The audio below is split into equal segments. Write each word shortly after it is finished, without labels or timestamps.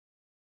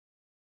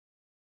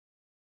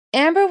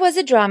Amber was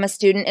a drama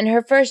student in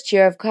her first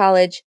year of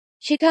college.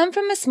 She'd come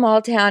from a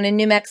small town in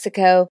New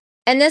Mexico,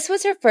 and this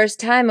was her first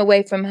time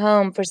away from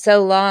home for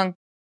so long.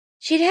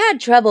 She'd had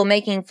trouble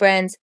making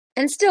friends,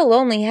 and still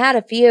only had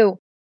a few.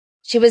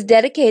 She was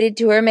dedicated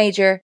to her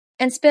major,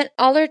 and spent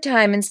all her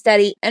time in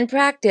study and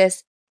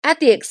practice, at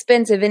the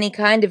expense of any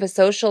kind of a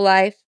social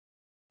life.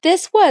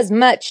 This was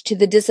much to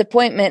the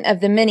disappointment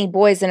of the many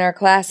boys in her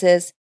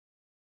classes.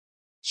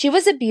 She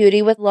was a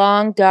beauty with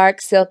long,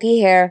 dark,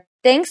 silky hair,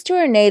 thanks to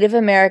her Native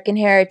American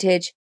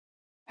heritage.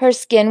 Her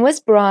skin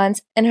was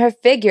bronze and her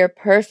figure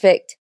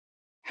perfect.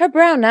 Her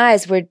brown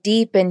eyes were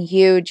deep and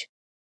huge.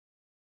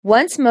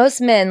 Once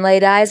most men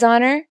laid eyes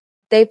on her,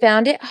 they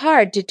found it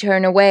hard to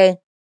turn away.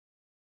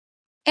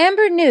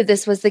 Amber knew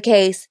this was the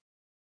case.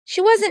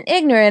 She wasn't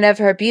ignorant of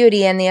her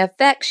beauty and the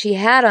effect she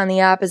had on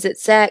the opposite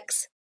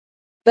sex.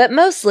 But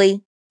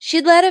mostly,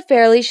 she'd led a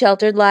fairly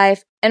sheltered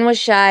life and was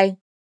shy.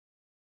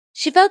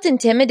 She felt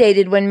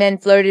intimidated when men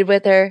flirted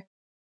with her.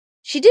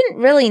 She didn't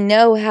really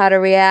know how to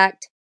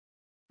react.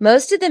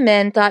 Most of the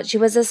men thought she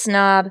was a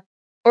snob,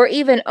 or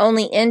even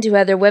only into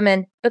other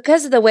women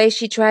because of the way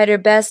she tried her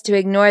best to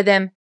ignore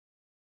them.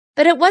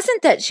 But it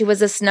wasn't that she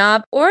was a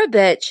snob or a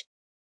bitch.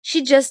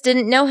 She just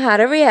didn't know how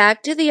to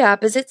react to the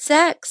opposite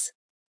sex.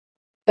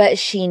 But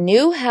she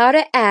knew how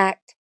to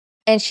act,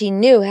 and she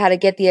knew how to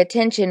get the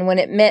attention when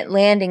it meant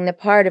landing the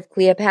part of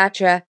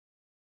Cleopatra.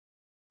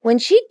 When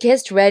she'd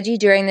kissed Reggie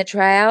during the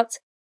tryouts,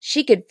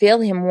 she could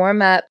feel him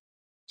warm up.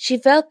 She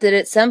felt that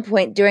at some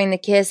point during the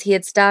kiss he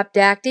had stopped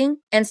acting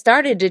and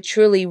started to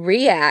truly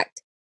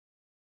react.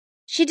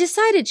 She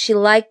decided she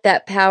liked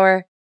that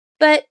power,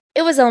 but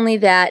it was only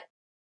that.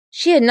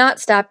 She had not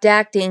stopped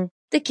acting.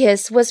 The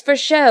kiss was for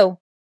show.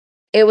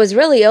 It was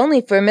really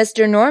only for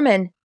Mr.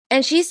 Norman,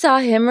 and she saw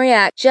him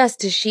react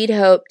just as she'd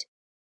hoped.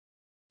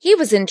 He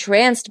was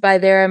entranced by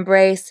their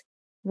embrace,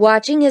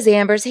 watching as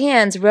Amber's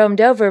hands roamed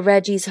over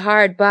Reggie's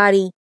hard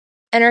body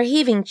and her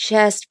heaving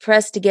chest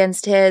pressed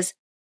against his.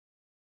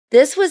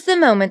 This was the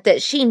moment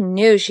that she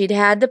knew she'd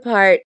had the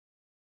part.